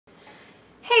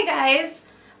Hey guys,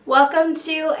 welcome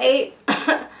to a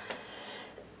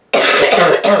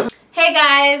Hey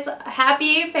guys,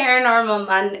 happy Paranormal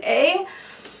Monday.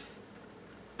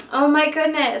 Oh my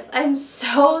goodness, I'm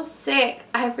so sick.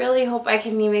 I really hope I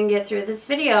can even get through this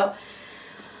video.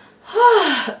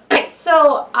 Alright,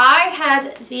 so I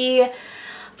had the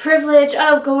privilege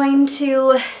of going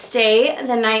to stay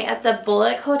the night at the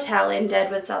Bullock Hotel in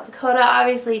Deadwood, South Dakota.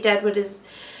 Obviously, Deadwood is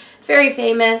very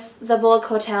famous. The Bullock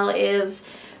Hotel is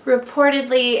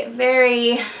reportedly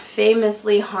very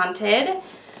famously haunted.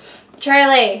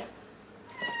 Charlie.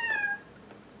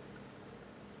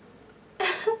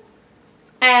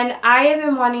 And I have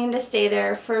been wanting to stay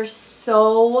there for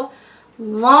so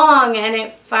long, and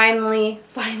it finally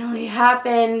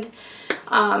happened.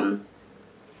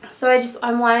 So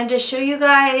I wanted to show you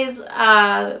guys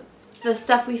the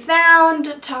stuff we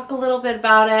found, talk a little bit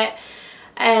about it,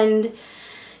 and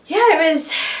yeah,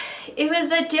 it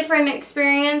was a different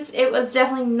experience. It was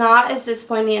definitely not as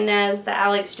disappointing as the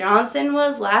Alex Johnson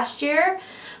was last year,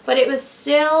 but it was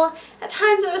still, at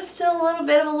times it was still a little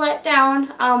bit of a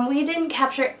letdown. We didn't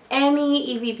capture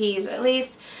any EVPs, at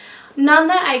least none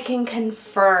that I can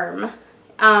confirm.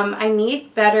 I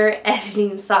need better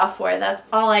editing software, that's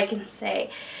all I can say,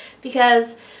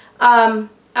 because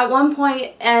at one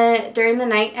point during the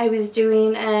night I was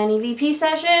doing an EVP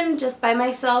session just by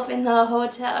myself in the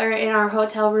hotel, or in our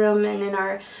hotel room and in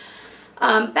our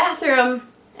bathroom,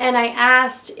 and I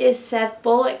asked, is Seth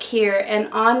Bullock here? And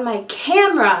on my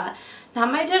camera,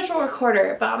 not my digital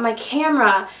recorder, but on my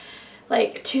camera,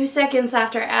 like 2 seconds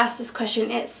after I asked this question,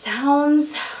 it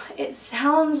sounds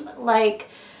like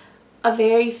a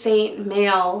very faint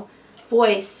male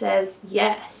voice says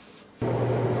yes.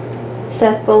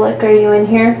 Seth Bullock, are you in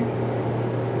here?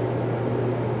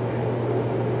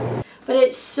 But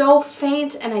it's so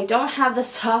faint, and I don't have the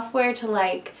software to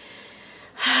like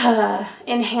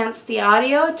enhance the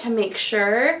audio to make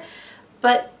sure,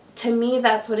 but to me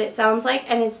that's what it sounds like,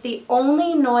 and it's the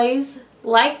only noise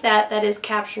like that is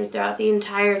captured throughout the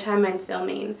entire time I'm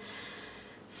filming.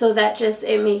 So that just,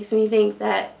 it makes me think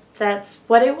that that's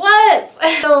what it was.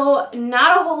 So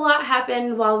not a whole lot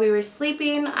happened while we were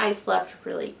sleeping. I slept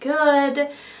really good.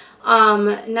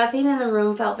 Nothing in the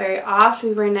room felt very off.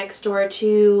 We were next door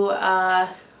to,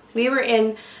 we were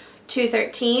in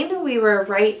 213. We were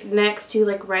right next to,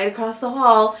 like right across the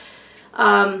hall,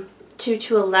 to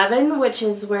 211, which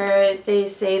is where they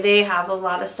say they have a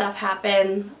lot of stuff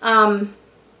happen.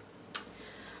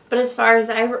 But as far as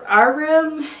our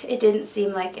room, it didn't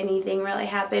seem like anything really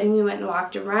happened. We went and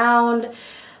walked around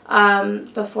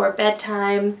before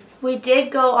bedtime. We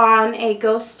did go on a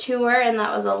ghost tour, and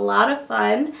that was a lot of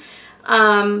fun.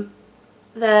 I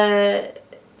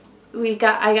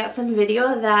got some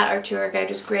video of that. Our tour guide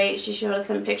was great. She showed us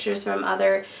some pictures from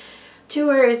other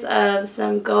tours of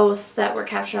some ghosts that were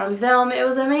captured on film. It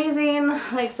was amazing.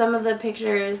 Like some of the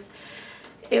pictures,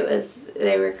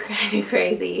 they were kind of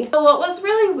crazy. So what was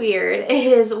really weird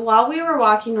is while we were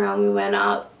walking around,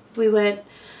 we went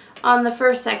on the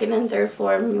first, second, and third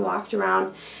floor, and we walked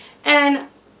around, and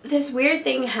this weird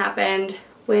thing happened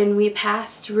when we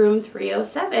passed room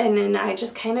 307, and I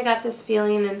just kind of got this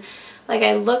feeling, and like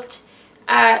I looked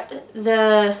at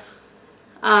the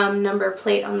number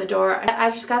plate on the door,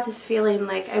 I just got this feeling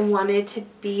like I wanted to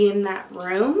be in that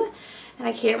room. And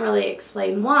I can't really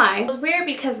explain why. It was weird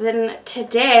because then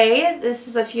today, this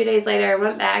is a few days later, I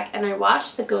went back and I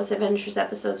watched the Ghost Adventures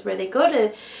episodes where they go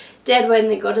to Deadwood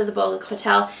and they go to the Bullock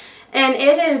Hotel. And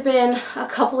it had been a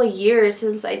couple of years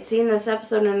since I'd seen this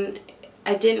episode, and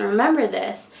I didn't remember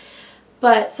this.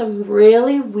 But some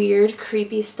really weird,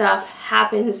 creepy stuff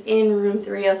happens in room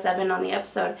 307 on the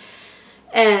episode.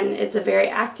 And it's a very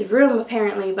active room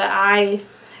apparently, but I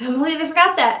completely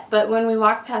forgot that. But when we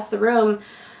walked past the room,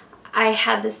 I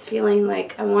had this feeling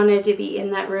like I wanted to be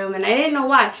in that room, and I didn't know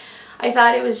why. I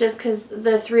thought it was just because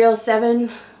the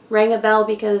 307 rang a bell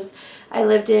because I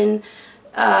lived in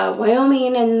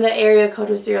Wyoming and the area code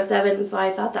was 307, so I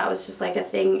thought that was just like a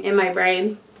thing in my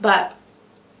brain. But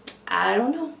I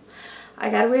don't know. I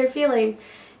got a weird feeling,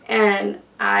 and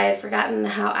I had forgotten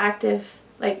how active,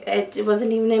 like it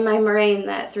wasn't even in my brain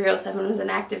that 307 was an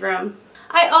active room.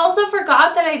 I also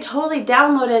forgot that I totally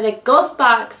downloaded a ghost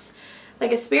box,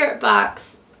 like a spirit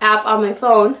box app on my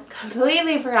phone.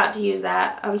 Completely forgot to use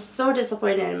that. I'm so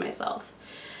disappointed in myself.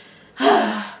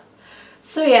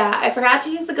 So yeah, I forgot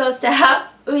to use the ghost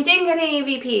app. We didn't get any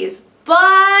EVPs,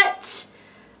 but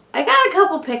I got a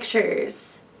couple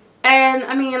pictures. And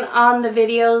I mean, on the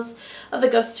videos of the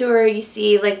ghost tour, you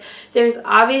see like there's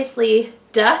obviously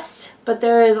dust, but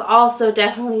there is also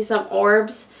definitely some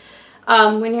orbs.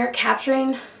 When you're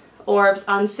capturing orbs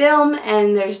on film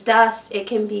and there's dust, it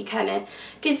can be kind of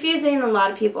confusing. A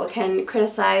lot of people can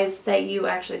criticize that you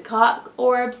actually caught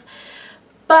orbs.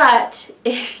 But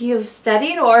if you've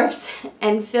studied orbs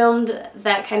and filmed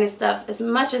that kind of stuff as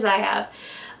much as I have,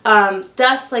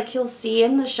 dust, like you'll see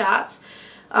in the shots,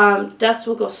 dust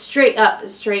will go straight up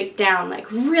and straight down, like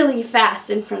really fast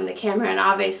in front of the camera, and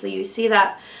obviously you see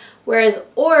that. Whereas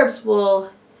orbs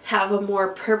will have a more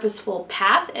purposeful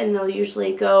path, and they'll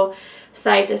usually go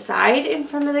side to side in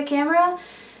front of the camera,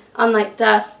 unlike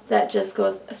dust that just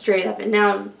goes straight up and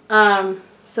down.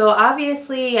 So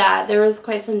obviously, yeah, there was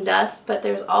quite some dust, but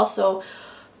there's also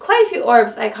quite a few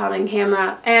orbs I caught on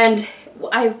camera. And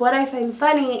what I find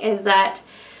funny is that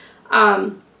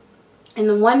in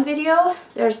the one video,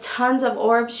 there's tons of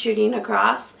orbs shooting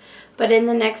across, but in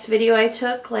the next video I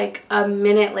took, like a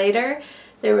minute later,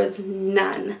 there was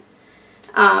none.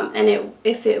 And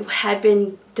if it had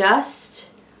been dust,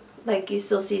 like you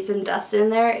still see some dust in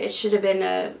there, it should have been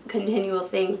a continual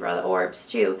thing for the orbs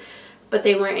too. But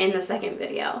they weren't in the second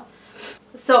video.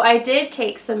 So I did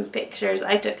take some pictures.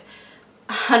 I took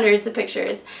hundreds of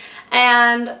pictures.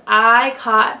 And I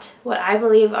caught what I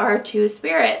believe are two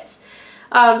spirits.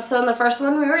 So in the first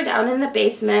one, we were down in the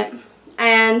basement.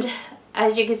 And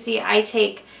as you can see, I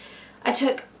took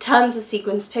tons of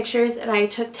sequence pictures. And I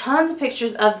took tons of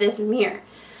pictures of this mirror.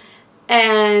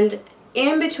 And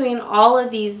in between all of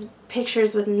these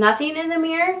pictures with nothing in the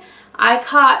mirror, I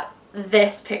caught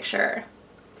this picture.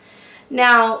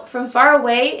 Now, from far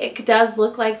away, it does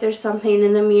look like there's something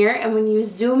in the mirror, and when you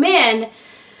zoom in,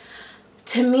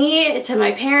 to me, to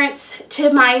my parents, to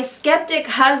my skeptic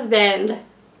husband,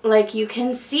 like you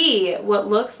can see what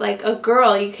looks like a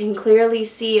girl. You can clearly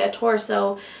see a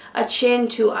torso, a chin,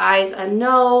 two eyes, a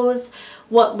nose,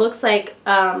 what looks like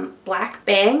black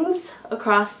bangs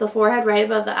across the forehead right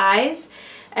above the eyes.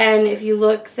 And if you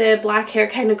look, the black hair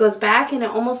kind of goes back and it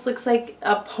almost looks like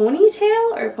a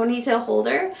ponytail or a ponytail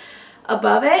holder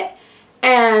above it.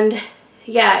 And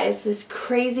yeah, it's this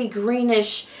crazy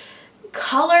greenish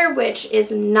color, which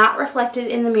is not reflected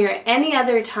in the mirror any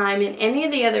other time in any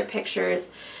of the other pictures.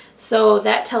 So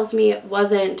that tells me it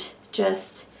wasn't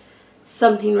just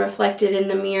something reflected in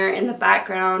the mirror in the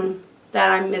background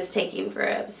that I'm mistaking for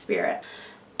a spirit.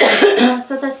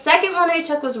 So the second one I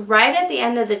took was right at the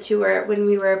end of the tour when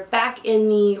we were back in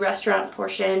the restaurant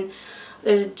portion.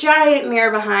 There's a giant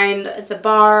mirror behind the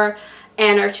bar,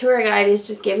 and our tour guide is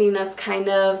just giving us kind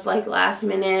of like last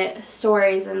minute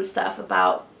stories and stuff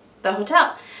about the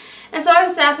hotel. And so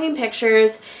I'm snapping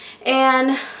pictures,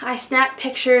 and I snapped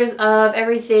pictures of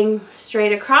everything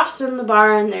straight across from the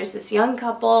bar, and there's this young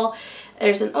couple.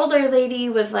 There's an older lady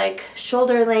with like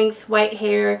shoulder length white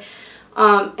hair,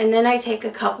 and then I take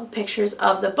a couple pictures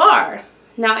of the bar.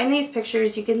 Now in these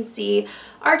pictures you can see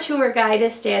our tour guide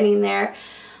is standing there,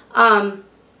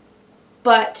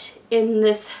 but in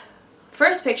this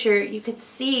first picture you could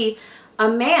see a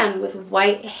man with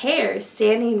white hair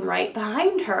standing right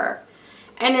behind her.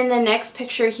 And in the next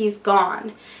picture, he's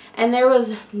gone. And there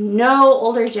was no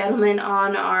older gentleman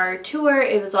on our tour.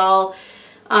 It was all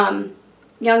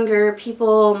younger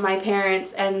people, my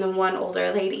parents, and the one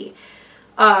older lady.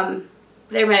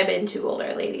 There might have been two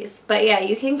older ladies. But yeah,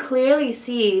 you can clearly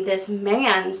see this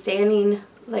man standing,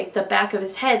 like the back of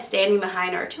his head, standing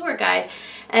behind our tour guide.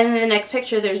 And in the next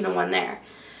picture, there's no one there.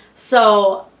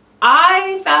 So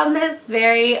I found this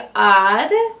very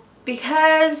odd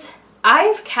because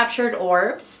I've captured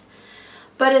orbs,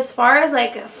 but as far as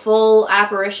like full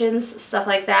apparitions, stuff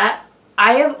like that,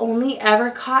 I have only ever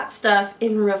caught stuff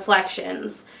in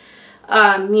reflections,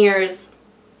 mirrors.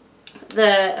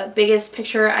 The biggest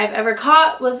picture I've ever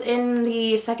caught was in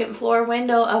the second floor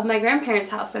window of my grandparents'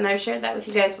 house, and I've shared that with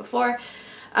you guys before,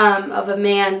 of a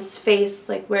man's face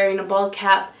like wearing a ball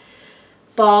cap,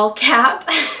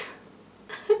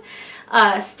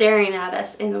 staring at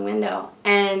us in the window.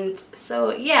 And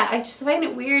so yeah, I just find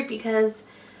it weird because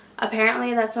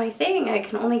apparently that's my thing. I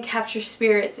can only capture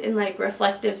spirits in like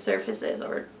reflective surfaces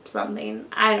or something.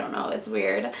 I don't know, it's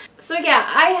weird. So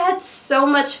yeah, I had so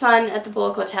much fun at the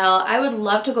Bullock Hotel. I would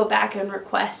love to go back and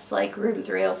request like room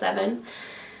 307.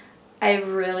 I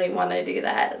really want to do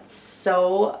that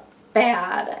so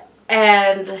bad.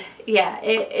 And yeah,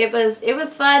 it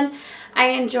was fun. I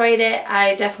enjoyed it.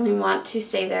 I definitely want to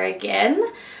stay there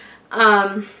again,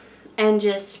 and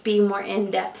just be more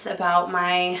in-depth about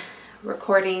my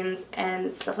recordings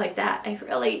and stuff like that. I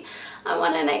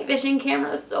want a night vision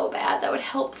camera so bad. That would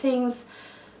help things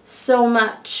so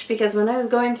much, because when I was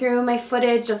going through my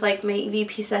footage of like my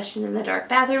EVP session in the dark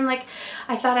bathroom, like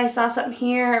I thought I saw something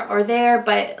here or there,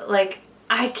 but like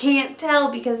I can't tell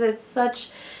because it's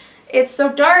it's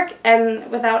so dark, and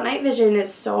without night vision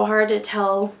it's so hard to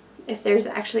tell if there's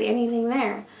actually anything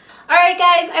there. Alright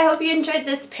guys, I hope you enjoyed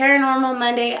this Paranormal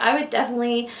Monday. I would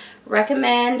definitely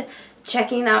recommend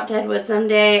checking out Deadwood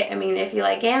someday. I mean, if you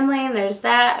like gambling, there's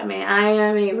that. I mean, I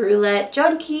am a roulette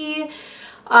junkie,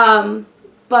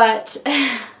 but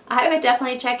I would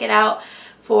definitely check it out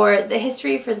for the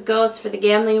history, for the ghosts, for the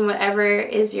gambling, whatever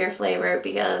is your flavor,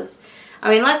 because, I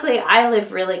mean, luckily I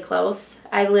live really close.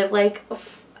 I live like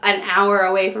an hour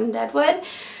away from Deadwood,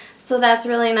 so that's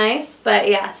really nice. But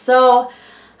yeah, so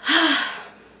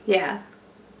yeah,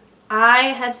 I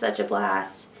had such a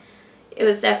blast. It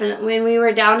was definitely, when we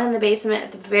were down in the basement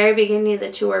at the very beginning of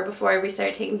the tour, before we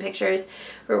started taking pictures,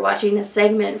 we were watching a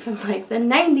segment from like the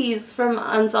 90s from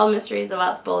Unsolved Mysteries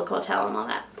about the Bullock Hotel and all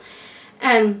that.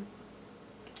 And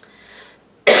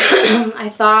I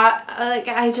thought, like,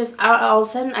 all of a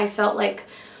sudden I felt like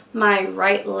my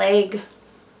right leg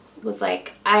was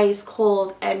like ice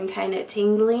cold and kind of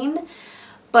tingling.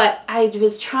 But I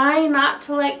was trying not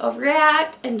to like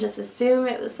overreact and just assume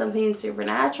it was something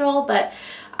supernatural, but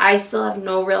I still have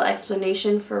no real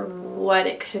explanation for what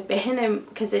it could have been, and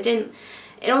because it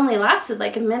only lasted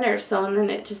like a minute or so and then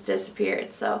it just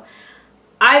disappeared. So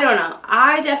I don't know.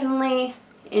 I definitely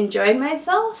enjoyed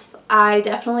myself. I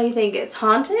definitely think it's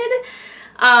haunted.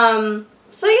 So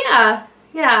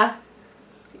yeah,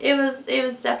 it was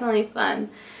definitely fun.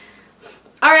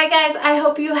 Alright guys, I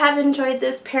hope you have enjoyed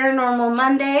this Paranormal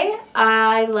Monday.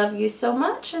 I love you so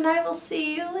much, and I will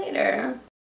see you later.